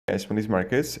Guys, my name is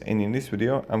Marcus, and in this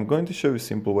video I'm going to show you a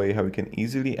simple way how you can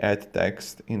easily add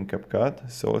text in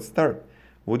CapCut. So let's start.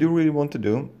 What you really want to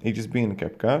do is just be in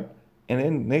CapCut, and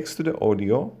then next to the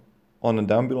audio on the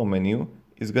down below menu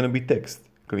is going to be text.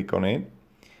 Click on it,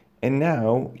 and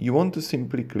now you want to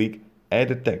simply click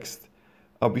add a text.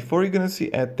 Before you're going to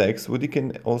see add text, what you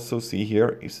can also see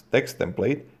here is text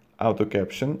template, auto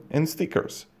caption, and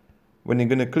stickers. When you're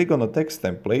going to click on the text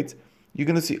template, you're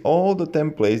going to see all the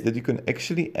templates that you can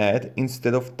actually add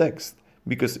instead of text.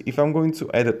 Because if I'm going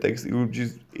to add a text,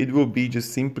 it will be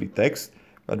just simply text.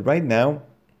 But right now,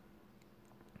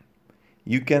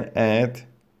 you can add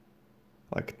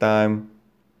like time,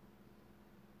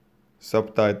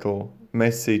 subtitle,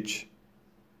 message,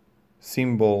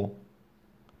 symbol,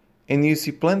 and you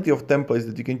see plenty of templates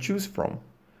that you can choose from.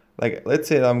 Like, let's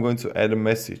say I'm going to add a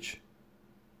message.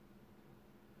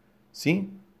 See,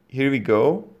 here we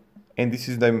go. And this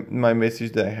is my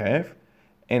message that I have.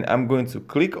 And I'm going to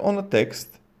click on the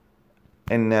text.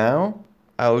 And now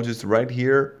I'll just write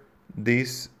here,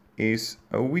 this is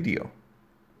a video,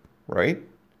 right?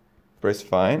 Press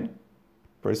fine,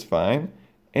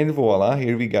 and voila,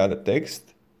 here we got a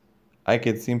text. I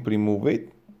can simply move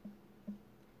it.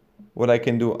 What I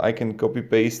can do, I can copy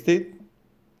paste it.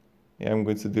 Yeah, I'm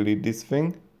going to delete this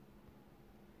thing.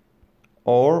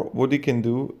 Or what you can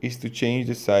do is to change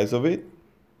the size of it.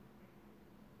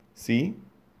 See,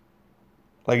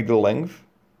 like the length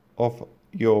of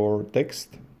your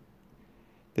text.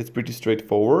 That's pretty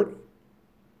straightforward.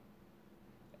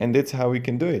 And that's how we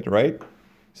can do it, right?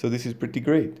 So this is pretty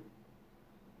great.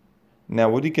 Now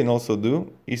what you can also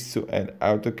do is to add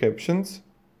auto captions.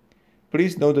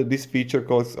 Please note that this feature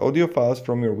collects audio files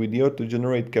from your video to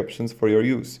generate captions for your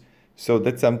use. So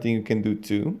that's something you can do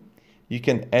too. You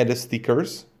can add a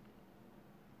stickers.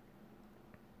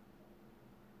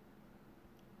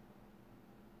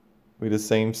 With the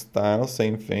same style,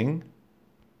 same thing.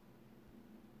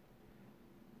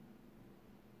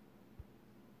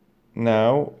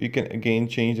 Now you can again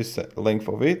change the length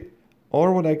of it.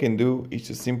 Or what I can do is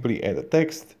just simply add a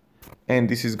text. And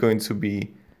this is going to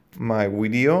be my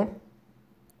video,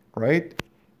 right?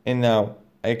 And now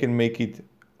I can make it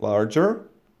larger,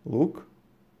 look.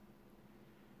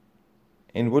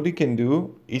 And what you can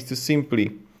do is to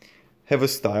simply have a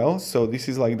style. So this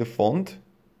is like the font.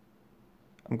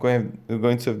 I'm going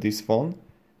to have this font.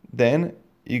 Then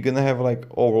you're gonna have like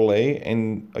overlay,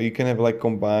 and you can have like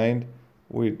combined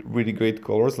with really great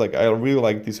colors. Like I really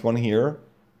like this one here,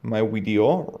 my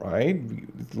video, right?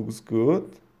 It looks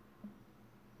good.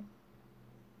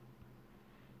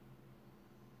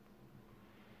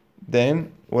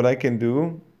 Then what I can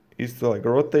do is to like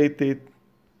rotate it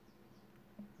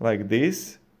like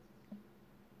this.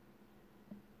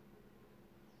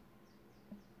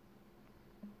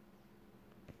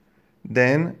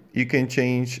 Then you can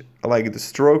change like the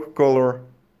stroke color.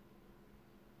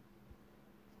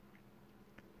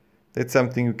 That's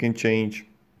something you can change.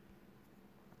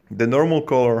 The normal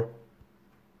color.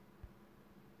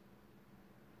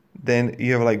 Then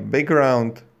you have like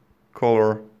background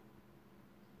color.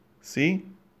 See?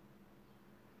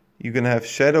 You're gonna have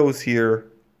shadows here.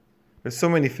 There's so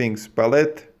many things.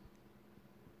 Palette,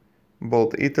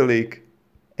 bold italic,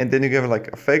 and then you have like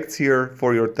effects here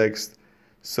for your text.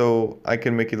 So I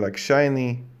can make it like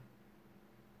shiny.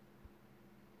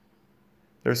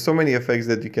 There's so many effects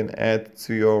that you can add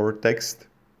to your text.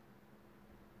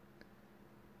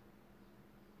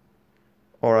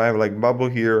 Or I have like bubble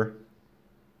here.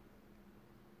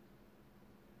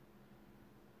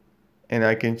 And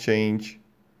I can change.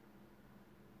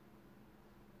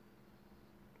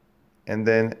 And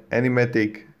then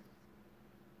animatic.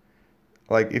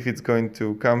 Like if it's going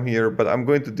to come here, but I'm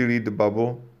going to delete the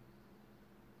bubble.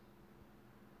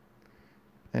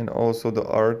 And also the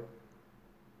art.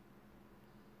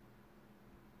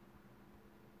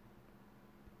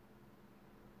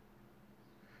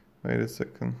 Wait a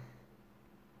second.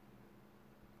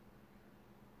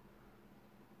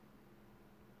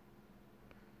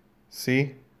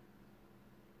 See?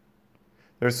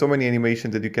 There's so many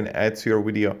animations that you can add to your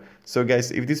video. So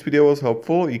guys, if this video was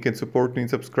helpful, you can support me and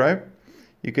subscribe.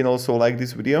 You can also like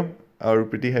this video. I'll be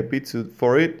pretty happy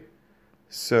for it.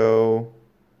 So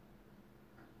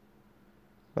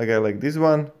like I like this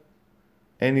one,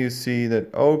 and you see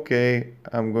that, okay,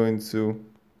 I'm going to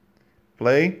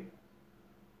play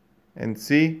and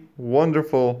see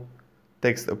wonderful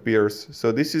text appears.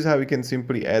 So this is how you can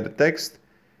simply add a text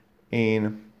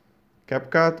in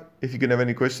CapCut. If you can have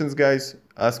any questions, guys,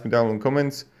 ask me down in the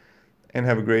comments, and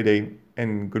have a great day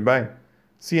and goodbye.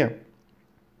 See ya.